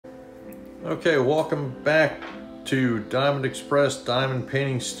Okay, welcome back to Diamondxpres Diamond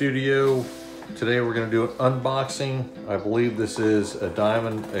Painting Studio. Today we're going to do an unboxing. I believe this is a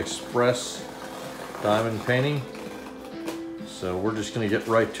Diamondxpres diamond painting. So we're just going to get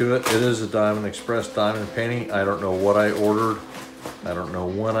right to it. It is a Diamondxpres diamond painting. I don't know what I ordered. I don't know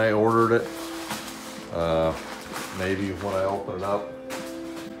when I ordered it. Maybe when I open it up,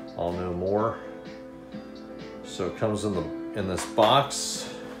 I'll know more. So it comes in this box.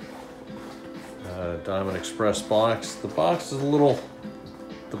 Diamondxpres box. The box is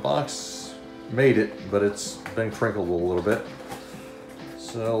the box made it, but it's been crinkled a little bit.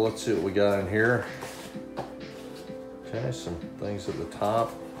 So let's see what we got in here. Okay, some things at the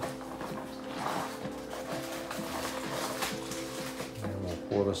top. And we'll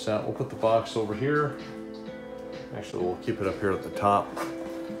pull this out. We'll put the box over here. Actually, we'll keep it up here at the top.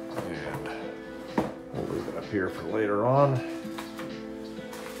 And we'll leave it up here for later on.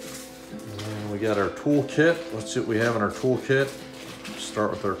 We got our toolkit. Let's see what we have in our toolkit.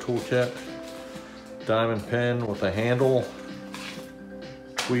 Start with our toolkit. Diamond pen with a handle,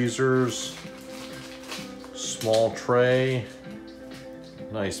 tweezers, small tray,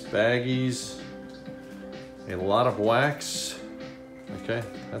 nice baggies, a lot of wax. Okay,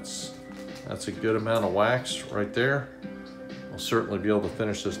 that's a good amount of wax right there. We'll certainly be able to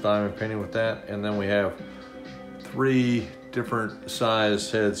finish this diamond painting with that. And then we have 3 different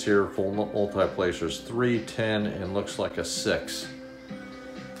size heads here for multiplacers, 3, 10, and looks like a 6.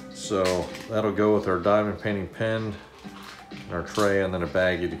 So that'll go with our diamond painting pen, and our tray, and then a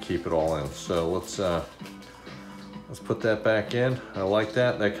baggie to keep it all in. So let's put that back in. I like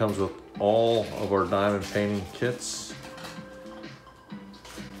that. That comes with all of our diamond painting kits.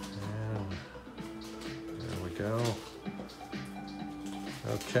 And there we go.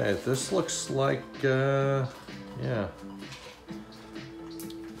 Okay, this looks like, yeah.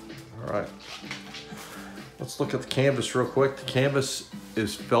 All right, let's look at the canvas real quick. The canvas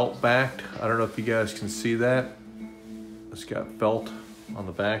is felt backed. I don't know if you guys can see that. It's got felt on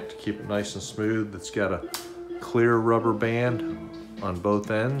the back to keep it nice and smooth. It's got a clear rubber band on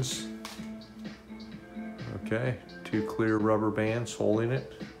both ends. Okay, 2 clear rubber bands holding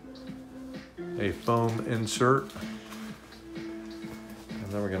it. A foam insert. And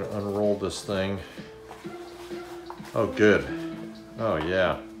then we're gonna unroll this thing. Oh, good. Oh,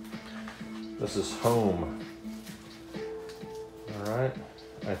 yeah. This is home. All right.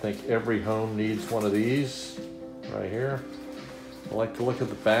 I think every home needs one of these right here. I like to look at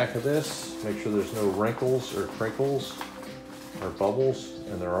the back of this, make sure there's no wrinkles or crinkles or bubbles,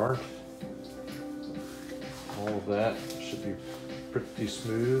 and there aren't. All of that should be pretty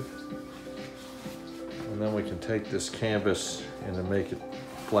smooth. And then we can take this canvas and then make it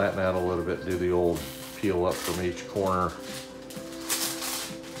flatten out a little bit, do the old peel up from each corner,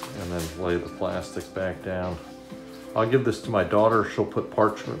 and then lay the plastic back down. I'll give this to my daughter. She'll put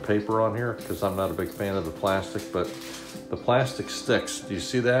parchment paper on here because I'm not a big fan of the plastic, but the plastic sticks. Do you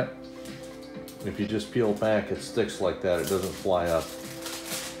see that? If you just peel it back, it sticks like that. It doesn't fly up.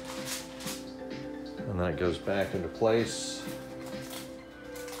 And then it goes back into place.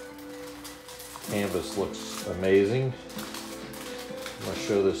 Canvas looks amazing. I'm gonna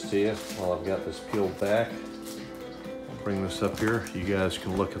show this to you while I've got this peeled back. I'll bring this up here. You guys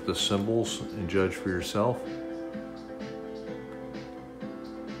can look at the symbols and judge for yourself.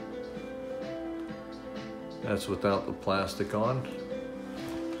 That's without the plastic on.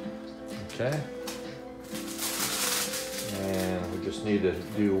 Okay. And we just need to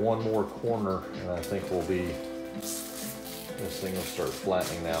do one more corner, and I think this thing will start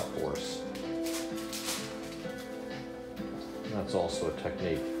flattening out for us. That's also a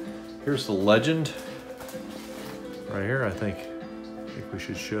technique. Here's the legend right here. I think we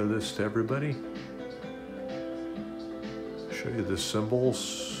should show this to everybody. Show you the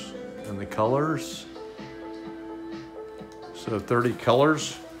symbols and the colors. So 30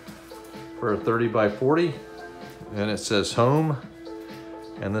 colors for a 30 by 40, and it says home.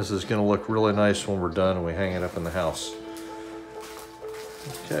 And this is gonna look really nice when we're done and we hang it up in the house.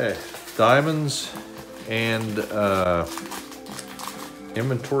 Okay, diamonds and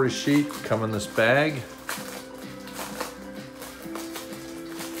inventory sheet come in this bag.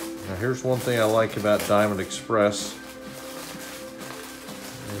 Now here's one thing I like about Diamondxpres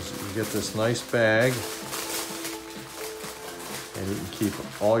is you get this nice bag and you can keep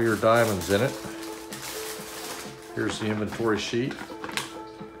all your diamonds in it. Here's the inventory sheet.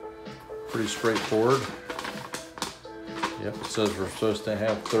 Pretty straightforward. Yep, it says we're supposed to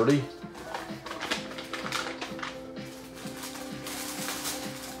have 30.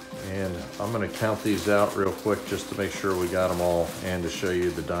 And I'm gonna count these out real quick just to make sure we got them all and to show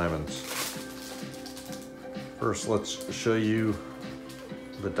you the diamonds. First, let's show you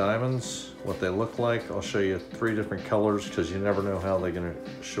the diamonds, what they look like. I'll show you 3 different colors because you never know how they're gonna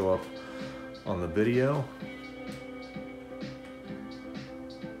show up on the video.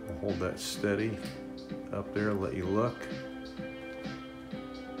 I'll hold that steady up there, let you look.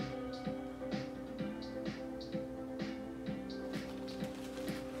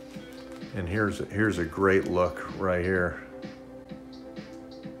 And here's a great look right here.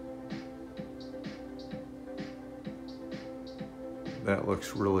 That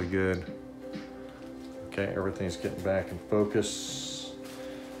looks really good. Okay, everything's getting back in focus.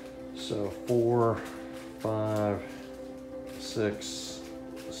 So 4, 5, 6,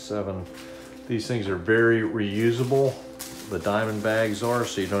 7. These things are very reusable. The diamond bags are,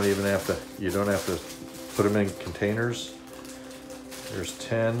 so you don't have to put them in containers. There's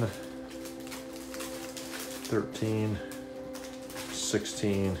 10, 13,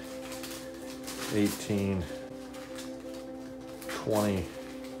 16, 18, 20,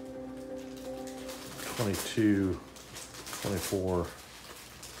 22, 24,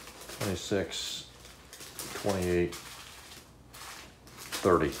 26, 28,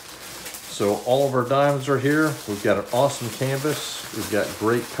 30. So all of our diamonds are here. We've got an awesome canvas. We've got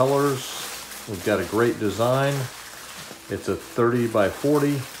great colors. We've got a great design. It's a 30 by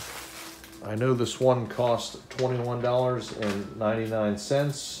 40. I know this one cost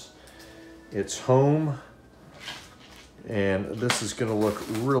 $21.99. It's home. And this is gonna look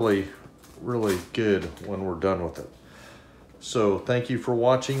really, really good when we're done with it. So thank you for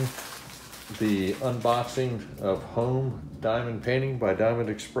watching the unboxing of home diamond painting by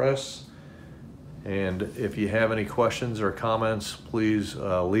Diamondxpres. And if you have any questions or comments, please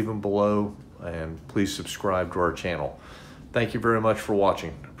leave them below, and please subscribe to our channel. Thank you very much for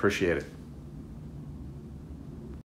watching. Appreciate it.